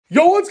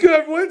Yo, what's good,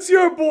 everyone? It's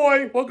your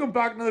boy. Welcome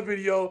back to another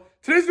video.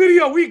 Today's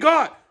video, we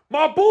got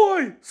my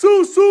boy,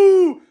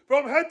 Susu,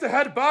 from Head to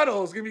Head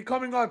Battles. Gonna be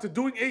coming on to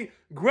doing a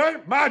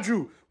Grand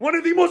Maju, one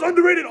of the most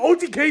underrated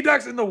OTK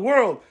decks in the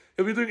world.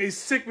 He'll be doing a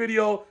sick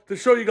video to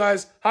show you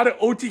guys how to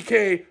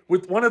OTK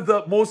with one of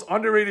the most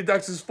underrated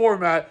decks in this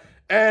format.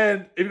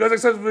 And if you guys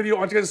like this video, I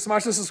want you guys to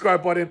smash the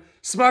subscribe button,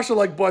 smash the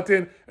like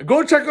button, and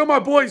go check out my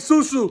boy,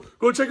 Susu.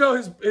 Go check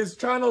out his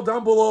channel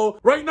down below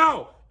right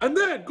now. And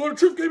then go to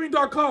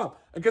trifgaming.com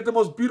and get the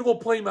most beautiful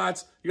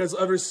playmats you guys will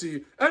ever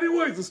see.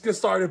 Anyways, let's get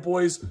started,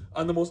 boys,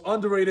 on the most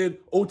underrated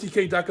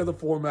OTK deck of the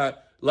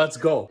format. Let's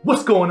go.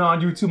 What's going on,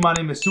 YouTube? My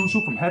name is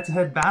Susu from Head to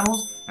Head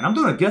Battles, and I'm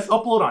doing a guest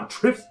upload on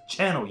Trif's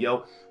channel,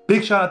 yo.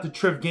 Big shout out to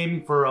Trif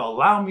Gaming for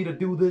allowing me to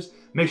do this.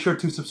 Make sure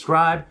to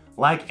subscribe,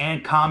 like,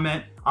 and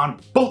comment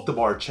on both of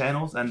our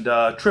channels. And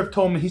Trif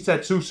told me, he said,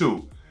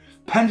 Susu,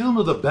 Pendulum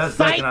are the best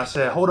deck. And I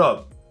said, hold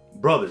up,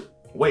 brother,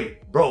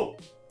 wait, bro,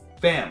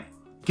 fam,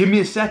 give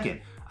me a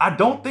second. I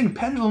don't think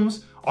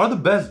Pendulums are the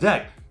best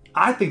deck.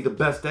 I think the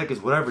best deck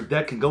is whatever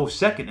deck can go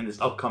second in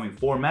this upcoming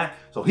format.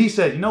 So he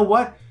said, you know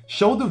what?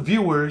 Show the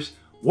viewers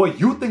what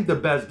you think the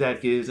best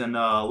deck is, and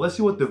let's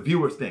see what the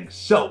viewers think.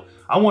 So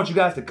I want you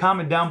guys to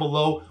comment down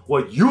below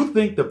what you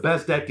think the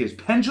best deck is,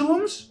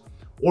 Pendulums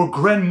or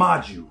Grand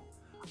Maju.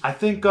 I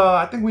think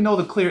we know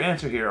the clear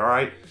answer here, all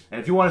right? And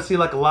if you want to see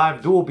like a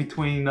live duel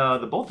between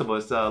the both of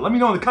us, let me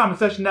know in the comment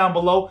section down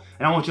below.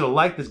 And I want you to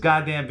like this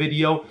goddamn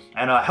video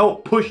and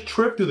help push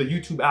Trif through the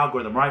YouTube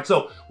algorithm, right?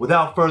 So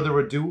without further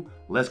ado,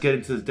 let's get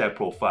into this deck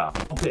profile.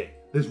 Okay,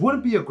 this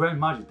wouldn't be a Grand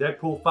Maju deck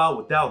profile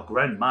without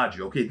Grand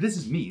Maju. Okay, this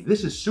is me.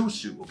 This is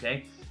Susu.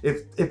 Okay,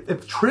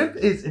 if Trif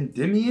is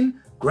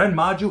Endymion, Grand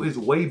Maju is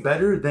way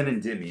better than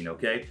Endymion.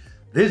 Okay,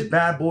 this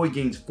bad boy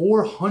gains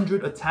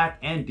 400 attack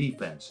and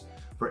defense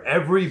for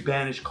every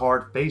banished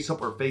card face up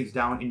or face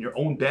down in your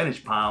own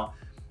banished pile.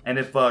 And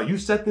if you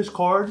set this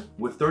card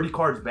with 30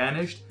 cards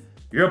banished,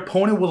 your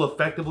opponent will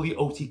effectively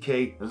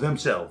OTK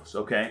themselves,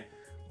 okay?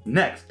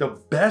 Next, the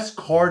best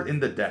card in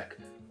the deck,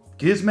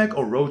 Gizmek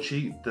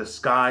Orochi, the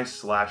Sky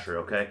Slasher,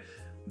 okay?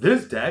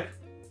 This deck,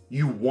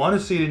 you want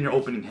to see it in your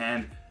opening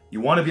hand.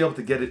 You want to be able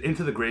to get it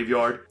into the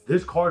graveyard.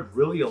 This card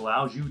really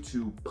allows you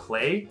to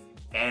play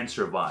and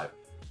survive.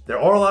 There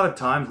are a lot of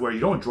times where you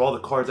don't draw the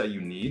cards that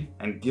you need,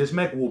 and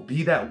Gizmek will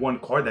be that one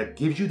card that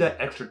gives you that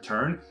extra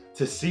turn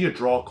to see a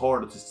draw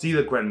card, or to see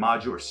the Grand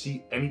Maju, or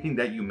see anything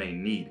that you may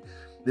need.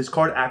 This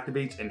card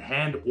activates in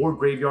hand or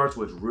graveyard,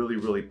 so it's really,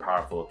 really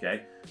powerful,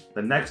 okay?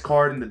 The next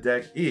card in the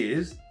deck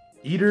is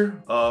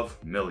Eater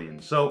of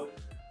Millions. So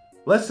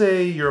let's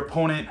say your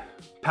opponent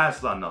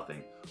passes on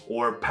nothing,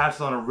 or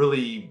passes on a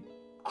really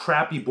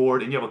crappy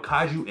board, and you have a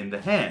Kaiju in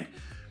the hand.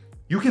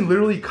 You can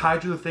literally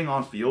Kaiju the thing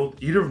on field,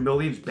 Eater of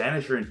Millions,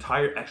 banish your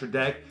entire extra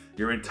deck,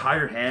 your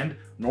entire hand,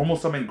 normal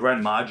summon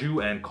Grand Maju,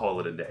 and call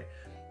it a day.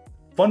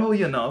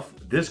 Funnily enough,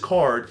 this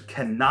card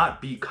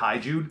cannot be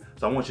Kaiju'd,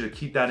 so I want you to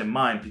keep that in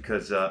mind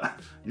because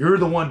you're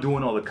the one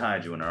doing all the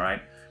Kaiju'ing,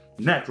 alright?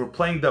 Next, we're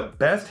playing the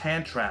best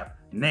hand trap,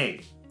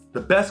 nay,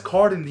 the best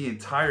card in the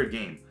entire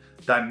game,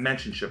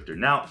 Dimension Shifter.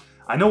 Now,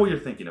 I know what you're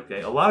thinking,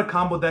 okay? A lot of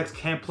combo decks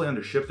can't play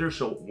under Shifter,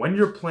 so when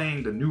you're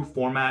playing the new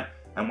format,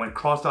 and when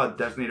Crossout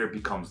Designator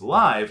becomes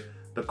live,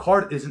 the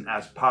card isn't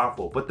as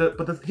powerful. But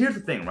here's the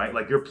thing, right?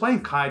 Like, you're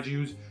playing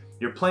Kaijus,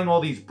 you're playing all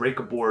these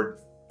break-a-board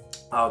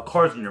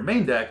cards in your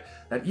main deck,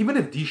 that even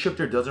if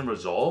D-Shifter doesn't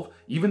resolve,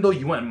 even though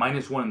you went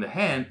 -1 in the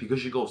hand,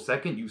 because you go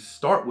second, you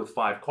start with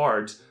 5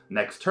 cards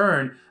next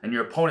turn, and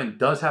your opponent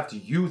does have to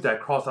use that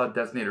Crossout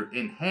Designator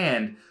in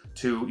hand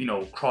to, you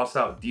know, cross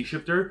out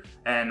D-Shifter,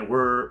 and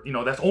we're, you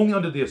know, that's only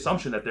under the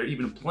assumption that they're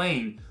even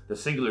playing the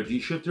singular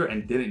D-Shifter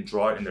and didn't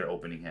draw it in their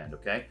opening hand,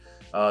 okay?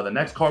 The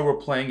next card we're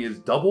playing is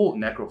Double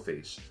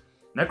Necroface.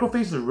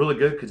 Necroface is really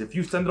good because if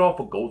you send it off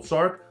a Gold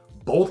Sark,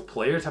 both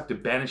players have to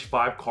banish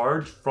 5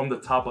 cards from the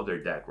top of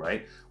their deck,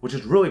 right? Which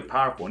is really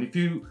powerful. And if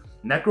you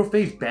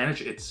Necroface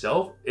banish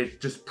itself, it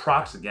just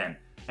procs again.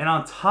 And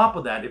on top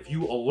of that, if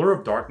you Allure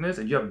of Darkness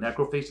and you have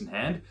Necroface in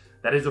hand,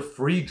 that is a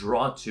free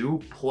draw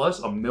 2 plus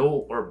a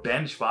mill or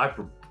banish 5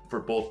 for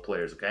both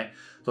players, okay?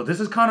 So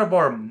this is kind of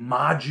our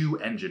Maju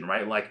engine,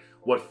 right? Like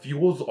what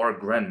fuels our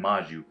Grand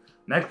Maju.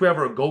 Next, we have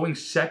our going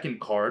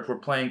second cards. We're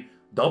playing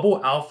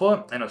double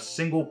alpha and a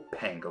single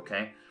Pank,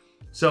 okay?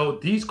 So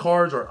these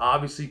cards are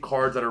obviously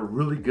cards that are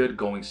really good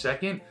going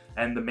second,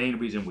 and the main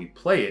reason we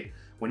play it.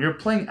 When you're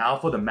playing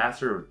Alpha, the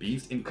Master of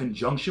Beasts, in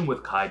conjunction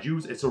with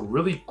Kaijus, it's a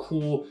really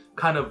cool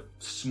kind of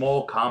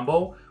small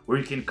combo where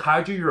you can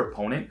Kaiju your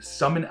opponent,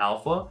 summon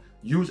Alpha,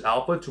 use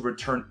Alpha to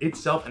return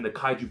itself and the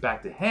Kaiju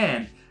back to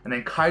hand, and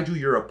then Kaiju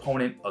your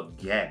opponent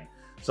again.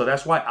 So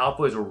that's why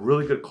Alpha is a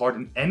really good card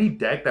in any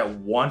deck that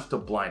wants to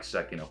blind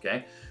second,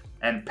 okay?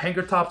 And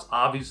Pankratops,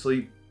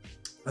 obviously,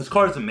 this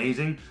card is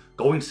amazing.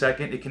 Going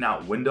second, it can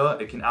out Winda,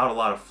 it can out a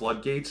lot of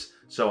floodgates.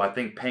 So I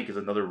think Pank is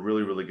another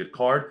really, really good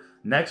card.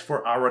 Next,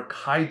 for our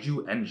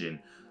Kaiju engine,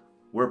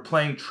 we're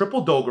playing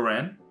triple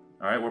Dogoran,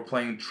 all right? We're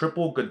playing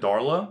triple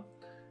Godarla,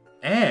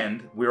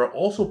 And we are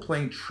also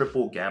playing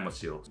triple Gamma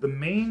Seals. The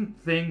main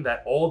thing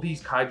that all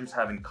these kaijus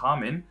have in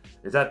common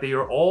is that they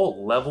are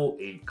all level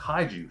 8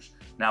 kaijus.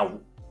 Now,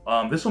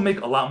 this will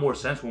make a lot more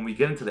sense when we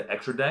get into the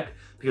extra deck,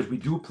 because we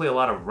do play a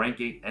lot of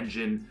rank 8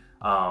 engine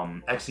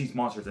XC's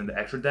monsters in the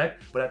extra deck.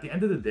 But at the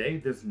end of the day,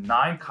 this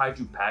 9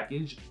 kaiju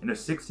package in a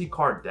 60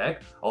 card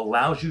deck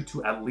allows you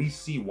to at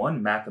least see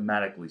one,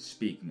 mathematically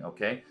speaking,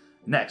 okay?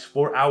 Next,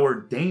 for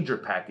our Danger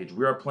package,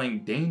 we are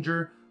playing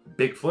Danger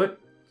Bigfoot.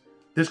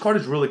 This card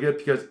is really good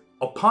because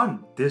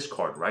upon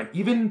discard, right,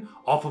 even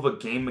off of a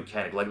game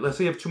mechanic, like let's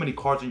say you have too many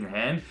cards in your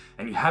hand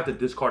and you have to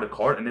discard a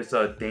card and it's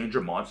a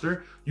Danger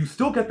monster, you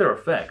still get their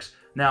effects.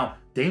 Now,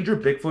 Danger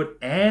Bigfoot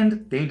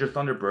and Danger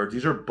Thunderbird,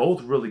 these are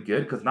both really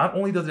good because not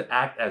only does it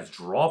act as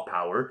draw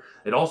power,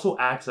 it also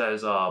acts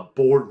as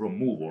board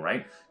removal,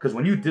 right? Because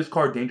when you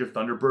discard Danger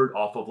Thunderbird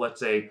off of, let's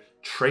say,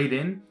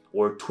 Trade-In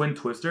or Twin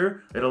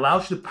Twister, it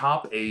allows you to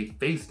pop a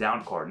face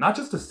down card. Not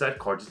just a set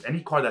card, just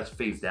any card that's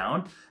face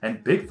down.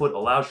 And Bigfoot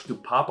allows you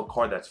to pop a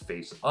card that's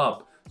face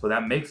up. So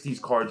that makes these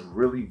cards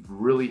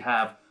really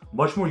have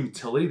much more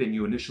utility than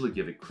you initially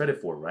give it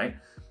credit for, right?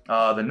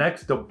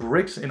 The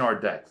bricks in our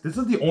deck. This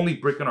is the only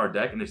brick in our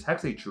deck, and it's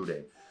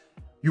Hexatrude.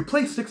 You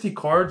play 60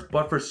 cards,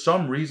 but for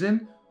some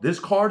reason, this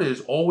card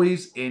is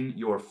always in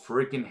your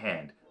freaking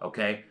hand,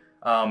 okay?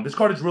 This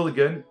card is really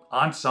good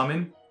on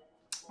summon.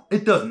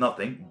 It does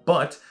nothing,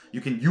 but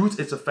you can use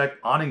its effect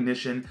on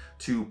ignition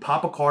to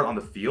pop a card on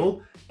the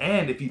field.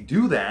 And if you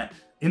do that,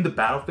 in the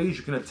battle phase,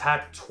 you can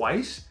attack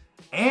twice.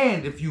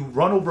 And if you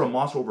run over a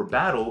monster over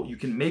battle, you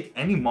can make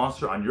any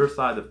monster on your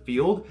side of the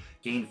field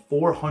gain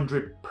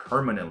 400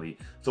 permanently.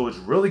 So it's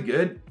really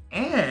good,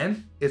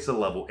 and it's a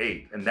level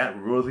 8. And that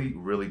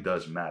really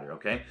does matter,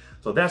 okay?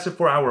 So that's it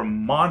for our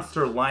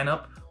monster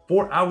lineup.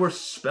 For our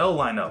spell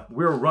lineup,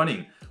 we're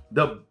running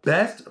the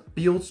best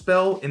field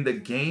spell in the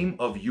game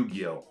of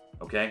Yu-Gi-Oh!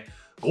 Okay?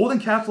 Golden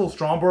Castle of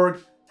Stromberg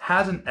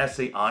has an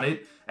essay on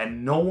it,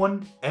 and no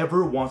one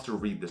ever wants to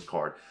read this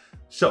card.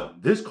 So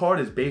this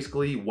card is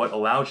basically what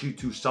allows you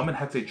to summon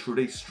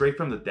Hexatrude straight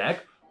from the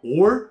deck,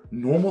 or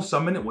normal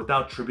summon it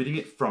without tributing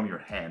it from your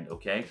hand,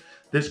 okay?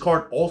 This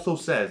card also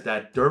says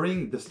that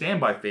during the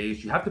standby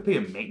phase, you have to pay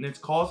a maintenance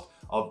cost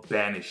of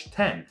Banish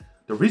 10.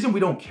 The reason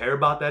we don't care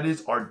about that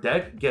is our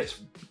deck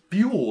gets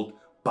fueled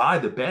by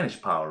the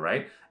Banish power,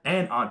 right?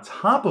 And on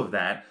top of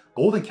that,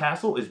 Golden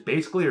Castle is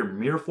basically a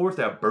mirror force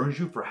that burns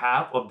you for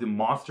half of the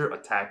monster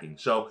attacking.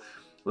 So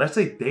let's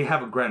say they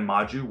have a Grand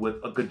Maju with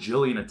a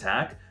gajillion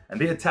attack, and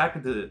they attack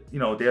into,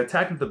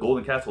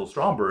 Golden Castle of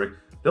Stromberg,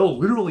 they'll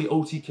literally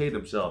OTK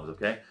themselves,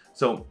 okay?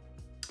 So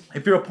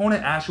if your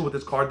opponent asks you what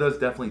this card does,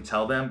 definitely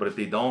tell them, but if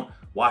they don't,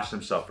 watch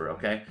them suffer,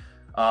 okay?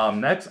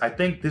 Next, I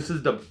think this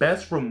is the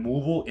best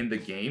removal in the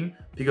game,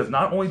 because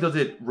not only does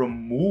it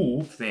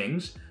remove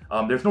things,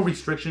 there's no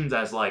restrictions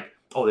as like,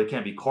 oh, there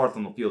can't be cards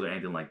on the field or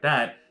anything like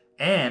that,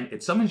 and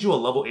it summons you a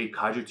level 8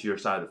 kaiju to your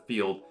side of the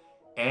field,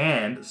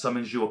 and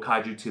summons you a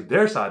kaiju to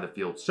their side of the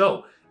field.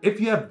 So if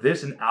you have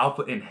this in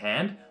alpha in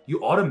hand,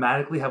 you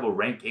automatically have a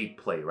rank 8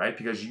 play, right?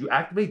 Because you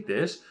activate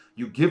this,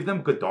 you give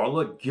them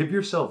Godarla, give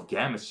yourself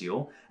Gamma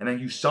Seal, and then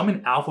you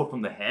summon alpha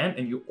from the hand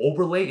and you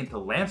overlay into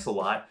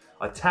Lancelot,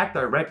 attack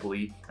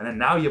directly, and then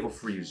now you have a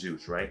free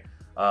Zeus, right?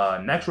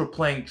 Next, we're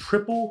playing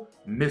triple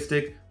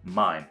Mystic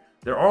Mine.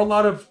 There are a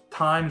lot of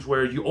times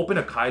where you open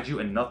a kaiju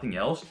and nothing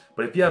else,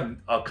 but if you have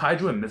a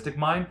kaiju and Mystic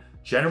Mine,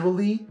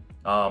 generally,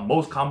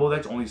 most combo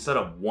decks only set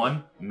up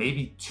 1,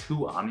 maybe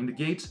 2 Omni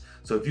Negates.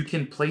 So if you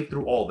can play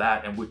through all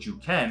that, and which you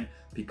can,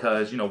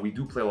 because we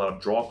do play a lot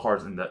of draw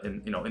cards in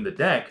the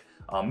deck,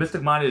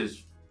 Mystic Mine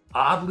is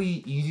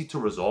oddly easy to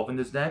resolve in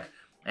this deck,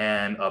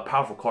 and a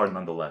powerful card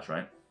nonetheless,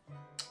 right?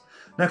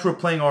 Next, we're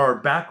playing our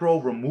back row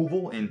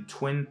removal in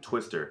Twin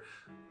Twister.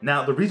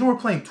 Now, the reason we're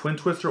playing Twin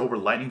Twister over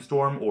Lightning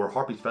Storm or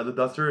Harpy's Feather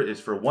Duster is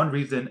for one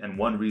reason and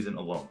one reason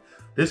alone.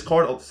 This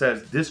card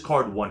says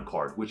discard 1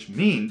 card, which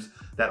means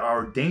that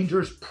our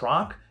Danger's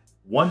proc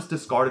once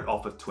discarded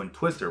off of Twin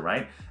Twister,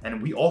 right?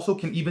 And we also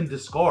can even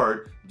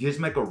discard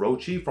Gizmek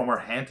Orochi from our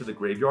hand to the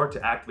graveyard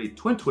to activate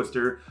Twin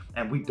Twister,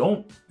 and we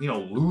don't,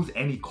 lose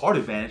any card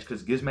advantage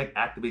because Gizmek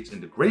activates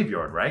in the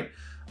graveyard, right?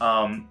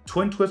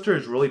 Twin Twister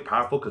is really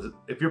powerful because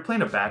if you're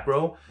playing a back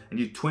row and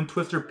you Twin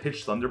Twister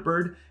pitch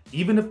Thunderbird,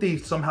 even if they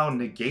somehow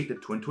negate the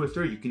Twin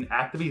Twister, you can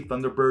activate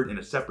Thunderbird in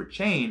a separate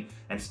chain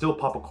and still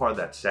pop a card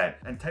that's set.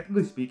 And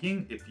technically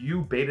speaking, if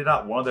you baited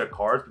out one of their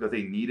cards because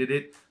they needed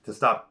it to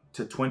stop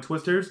to Twin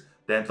Twisters,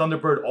 then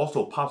Thunderbird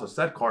also pops a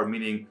set card,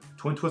 meaning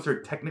Twin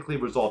Twister technically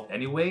resolved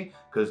anyway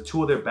because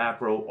 2 of their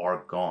back row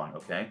are gone,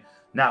 okay?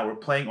 Now we're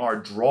playing our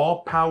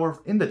draw power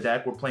in the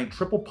deck. We're playing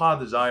triple Pot of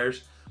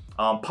Desires.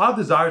 Pot of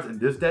Desires in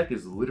this deck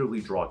is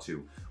literally draw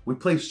 2. We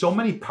play so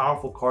many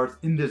powerful cards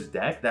in this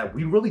deck that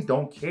we really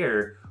don't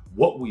care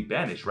what we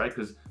banish, right?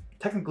 Because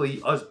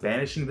technically us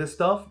banishing this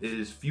stuff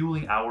is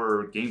fueling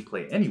our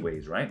gameplay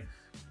anyways, right?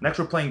 Next,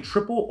 we're playing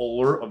triple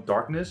Allure of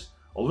Darkness.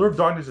 Allure of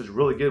Darkness is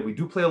really good. We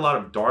do play a lot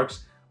of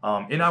darks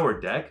in our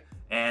deck,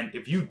 And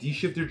if you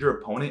D-shifted your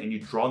opponent and you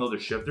draw another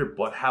shifter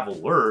but have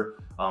Allure,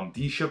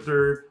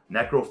 D-shifter,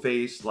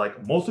 Necroface,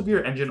 like most of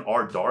your engine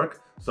are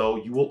dark, so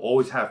you will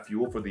always have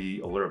fuel for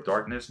the Allure of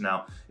Darkness.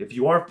 Now, if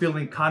you are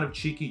feeling kind of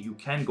cheeky, you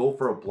can go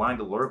for a blind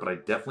Allure, but I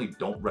definitely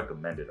don't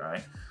recommend it, all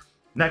right?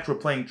 Next, we're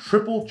playing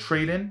triple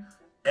trade-in.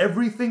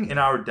 Everything in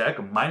our deck,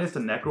 minus the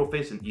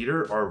Necroface and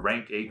Eater, are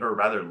rank 8, or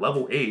rather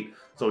level 8.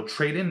 So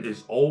trade-in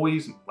is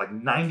always, like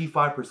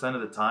 95%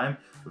 of the time,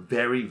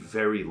 very,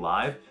 very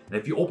live. And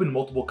if you open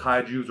multiple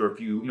Kaijus, or if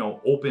you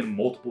open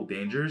multiple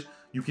dangers,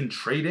 you can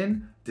trade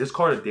in,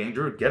 discard a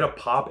danger, get a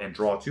pop, and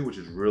draw 2, which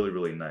is really,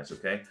 really nice,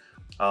 okay?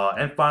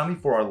 And finally,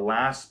 for our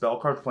last spell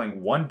card, we're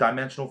playing 1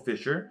 Dimensional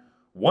Fissure,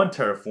 1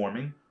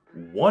 Terraforming,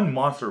 1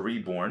 Monster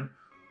Reborn,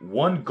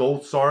 1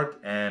 Gold Sark,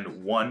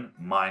 and 1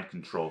 Mind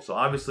Control. So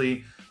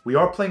obviously, we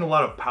are playing a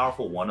lot of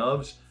powerful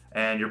 1-ofs,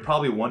 and you're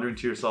probably wondering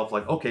to yourself,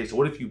 like, okay, so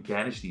what if you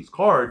banish these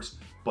cards?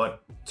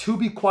 But to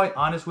be quite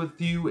honest with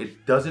you,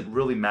 it doesn't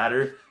really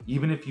matter.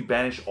 Even if you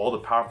banish all the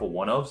powerful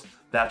 1-ofs,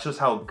 that's just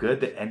how good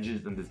the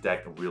engines in this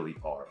deck really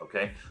are,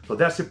 okay? So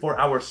that's it for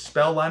our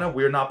spell lineup.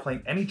 We are not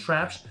playing any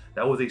traps.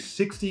 That was a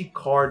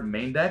 60-card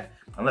main deck.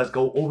 And let's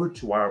go over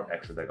to our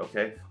extra deck,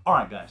 okay? All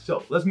right, guys,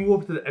 so let's move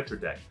over to the extra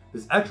deck.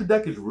 This extra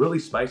deck is really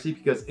spicy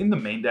because in the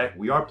main deck,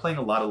 we are playing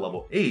a lot of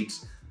level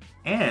 8s.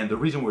 And the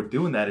reason we're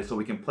doing that is so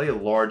we can play a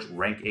large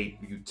rank 8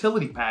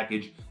 utility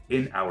package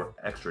in our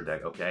extra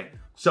deck, okay?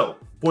 So,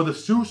 for the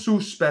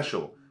Susu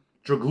special,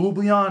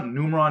 Draglublion,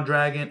 Numeron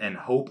Dragon, and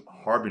Hope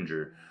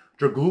Harbinger.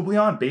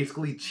 Draglublion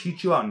basically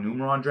cheats you out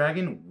Numeron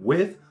Dragon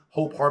with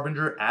Hope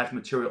Harbinger as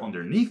material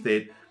underneath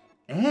it,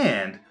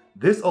 and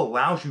this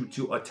allows you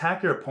to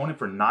attack your opponent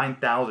for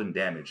 9,000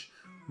 damage.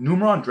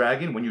 Numeron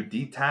Dragon, when you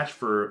detach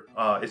for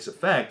its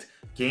effect,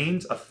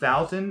 gains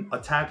 1,000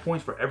 attack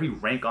points for every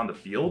rank on the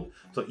field.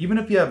 So even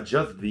if you have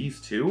just these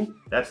two,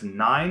 that's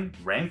 9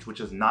 ranked, which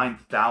is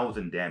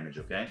 9,000 damage,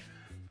 okay?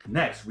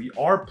 Next, we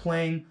are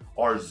playing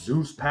our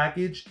Zeus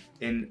package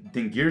in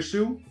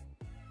Dingirsu,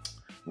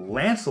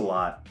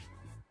 Lancelot,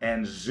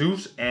 and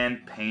Zeus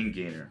and Pain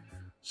Gainer.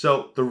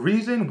 So the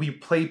reason we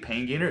play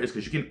Pain Gainer is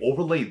because you can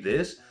overlay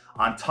this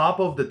on top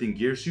of the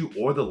Dingirsu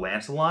or the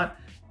Lancelot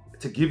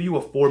to give you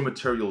a 4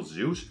 material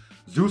Zeus.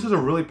 Zeus is a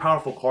really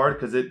powerful card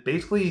because it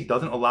basically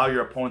doesn't allow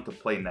your opponent to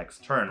play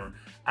next turn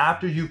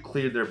after you've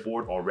cleared their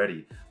board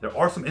already. There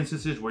are some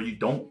instances where you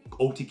don't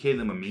OTK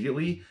them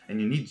immediately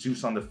and you need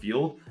Zeus on the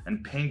field,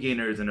 and Pain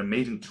Gainer is an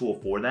amazing tool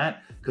for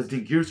that because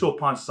Dingirsu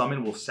upon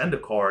summon will send a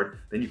card,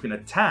 then you can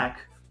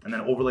attack and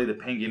then overlay the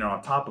Pain Gainer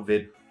on top of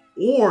it,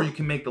 or you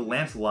can make the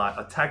Lancelot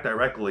attack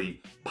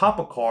directly, pop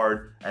a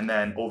card, and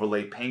then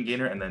overlay Pain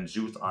Gainer and then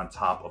Zeus on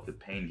top of the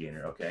Pain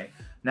Gainer, okay?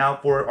 Now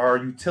for our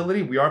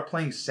utility, we are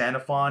playing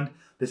Sanafond.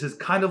 This is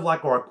kind of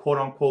like our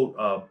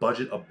quote-unquote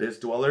budget Abyss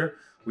Dweller.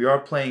 We are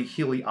playing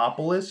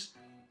Heliopolis,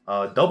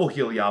 double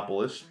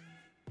Heliopolis,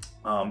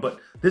 but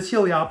this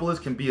Heliopolis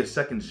can be a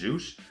second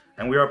Zeus,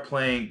 and we are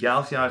playing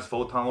Galaxy Eyes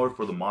Photon Lord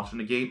for the Monster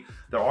Negate.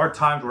 There are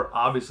times where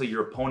obviously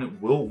your opponent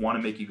will want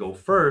to make you go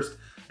first,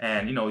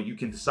 and you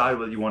can decide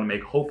whether you want to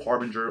make Hope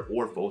Harbinger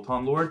or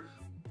Photon Lord.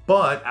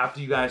 But after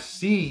you guys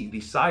see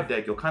the side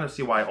deck, you'll kind of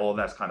see why all of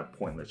that's kind of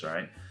pointless, all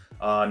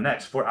right?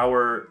 Next, for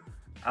our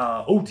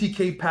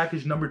OTK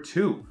package number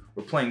 2,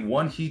 we're playing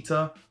 1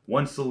 Hita,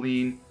 1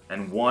 Celine,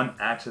 and 1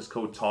 Access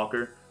Code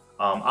Talker.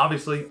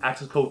 Obviously,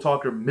 Access Code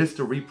Talker missed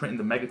a reprint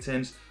in the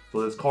Megatins,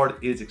 so this card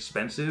is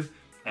expensive.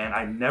 And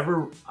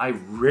I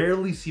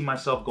rarely see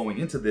myself going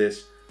into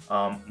this.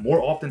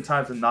 More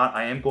oftentimes than not,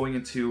 I am going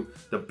into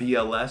the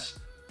BLS.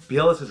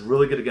 BLS is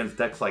really good against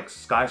decks like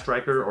Sky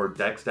Striker or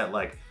decks that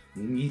like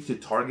need to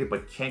target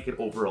but can't get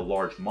over a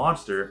large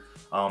monster.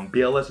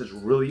 BLS is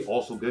really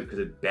also good because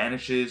it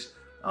banishes,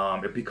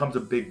 it becomes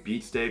a big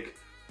beat stick.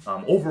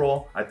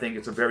 Overall, I think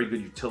it's a very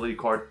good utility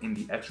card in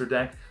the extra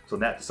deck. So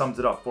that sums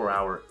it up for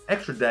our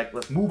extra deck.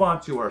 Let's move on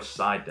to our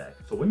side deck.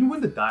 So when you win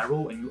the die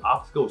roll and you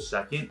opt to go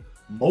second,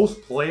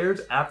 most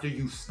players, after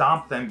you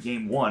stomp them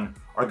game 1,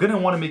 are going to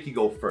want to make you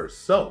go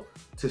first. So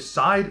to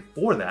side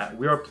for that,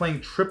 we are playing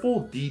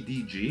triple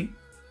DDG.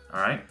 All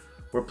right.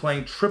 We're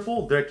playing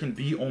triple There Can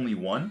Be Only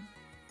One.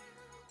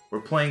 We're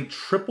playing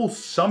triple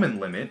Summon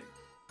Limit.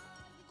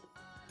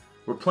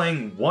 We're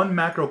playing 1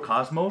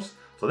 Macrocosmos.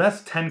 So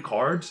that's 10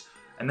 cards.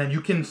 And then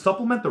you can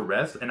supplement the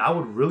rest. And I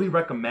would really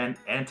recommend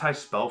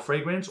Anti-Spell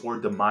Fragrance or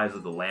Demise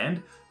of the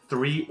Land.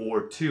 3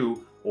 or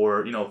 2.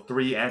 Or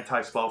 3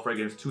 Anti-Spell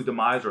Fragrance, 2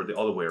 Demise, or the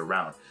other way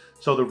around.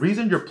 So the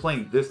reason you're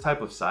playing this type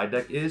of side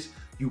deck is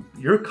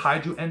your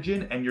Kaiju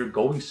engine and you're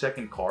going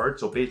second card.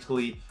 So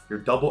basically your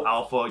double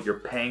alpha, your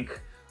Pank,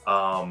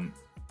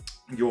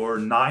 your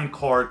 9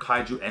 card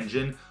Kaiju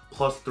engine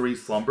plus 3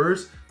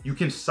 slumbers. You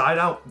can side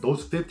out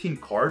those 15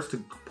 cards to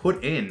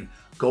put in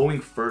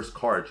going first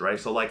cards, right?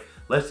 So like,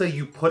 let's say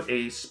you put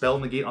a spell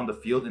negate on the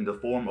field in the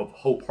form of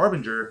Hope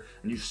Harbinger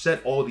and you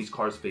set all of these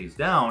cards face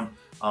down.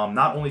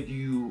 Not only do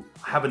you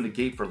have a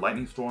negate for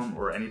Lightning Storm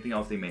or anything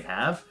else they may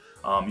have,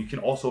 you can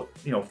also,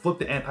 flip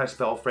the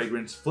Anti-Spell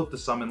Fragrance, flip the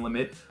Summon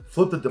Limit,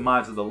 flip the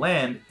Demise of the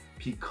Land,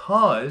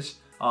 because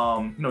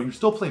you're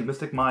still playing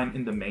Mystic Mine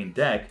in the main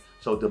deck,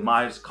 so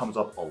Demise comes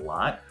up a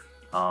lot.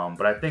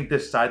 But I think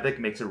this side deck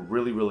makes it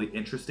really, really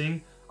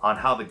interesting on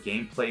how the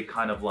gameplay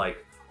kind of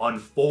like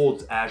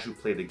unfolds as you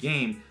play the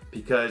game,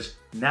 because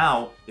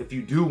now if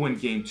you do win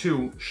game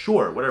 2,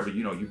 sure, whatever,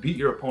 you beat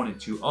your opponent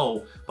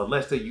 2-0, but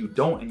let's say you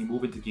don't and you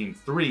move into game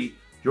 3,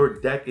 your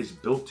deck is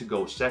built to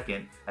go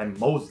second, and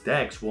most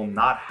decks will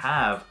not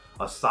have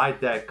a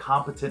side deck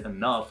competent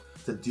enough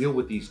to deal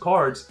with these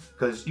cards,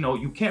 because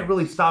you can't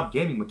really stop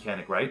gaming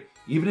mechanic, right?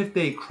 Even if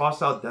they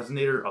cross out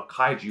Designator a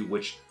Kaiju,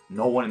 which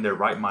no one in their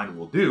right mind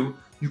will do,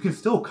 you can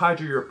still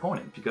Kaiju your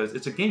opponent because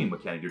it's a gaming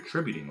mechanic, you're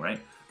tributing, right?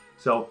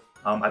 So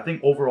I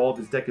think overall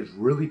this deck is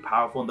really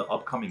powerful in the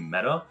upcoming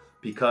meta,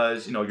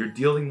 because you're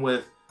dealing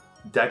with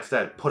decks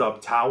that put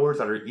up towers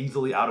that are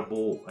easily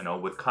outable,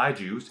 with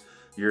Kaijus.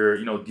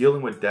 You're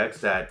dealing with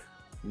decks that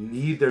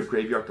need their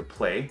graveyard to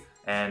play,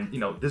 and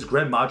this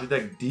Grand Maju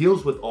deck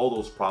deals with all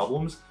those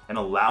problems and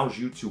allows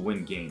you to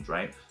win games,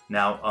 right?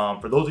 Now,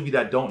 for those of you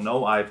that don't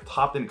know, I've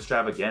topped an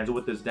extravaganza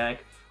with this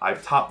deck.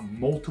 I've topped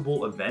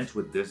multiple events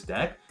with this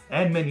deck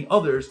and many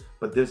others,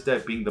 but this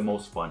deck being the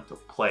most fun to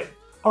play.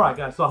 All right,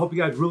 guys, so I hope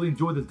you guys really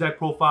enjoyed this deck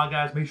profile,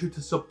 guys. Make sure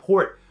to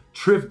support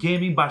Trif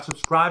Gaming by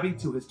subscribing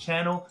to his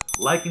channel,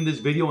 liking this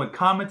video, and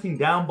commenting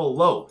down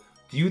below.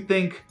 Do you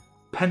think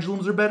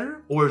pendulums are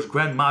better, or is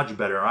Grand Maju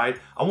better, all right?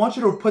 I want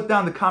you to put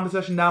down in the comment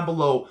section down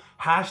below,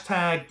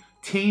 hashtag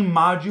Team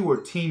Maju or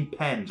Team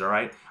Pens, all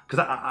right?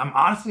 Because I'm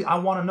honestly, I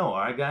want to know, all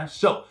right, guys?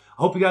 So,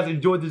 I hope you guys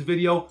enjoyed this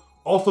video.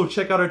 Also,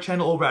 check out our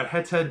channel over at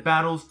Head-to-Head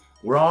Battles.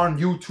 We're on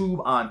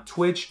YouTube, on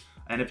Twitch,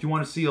 and if you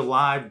want to see a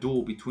live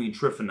duel between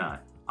Trif and I,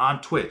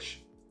 on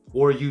Twitch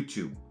or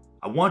YouTube,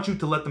 I want you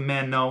to let the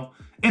man know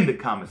in the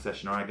comment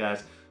section, all right,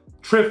 guys?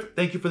 Trif,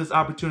 thank you for this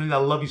opportunity. I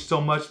love you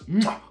so much.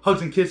 Mwah!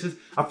 Hugs and kisses.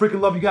 I freaking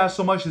love you guys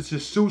so much. This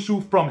is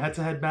Susu from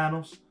Head-to-Head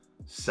Battles,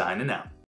 signing out.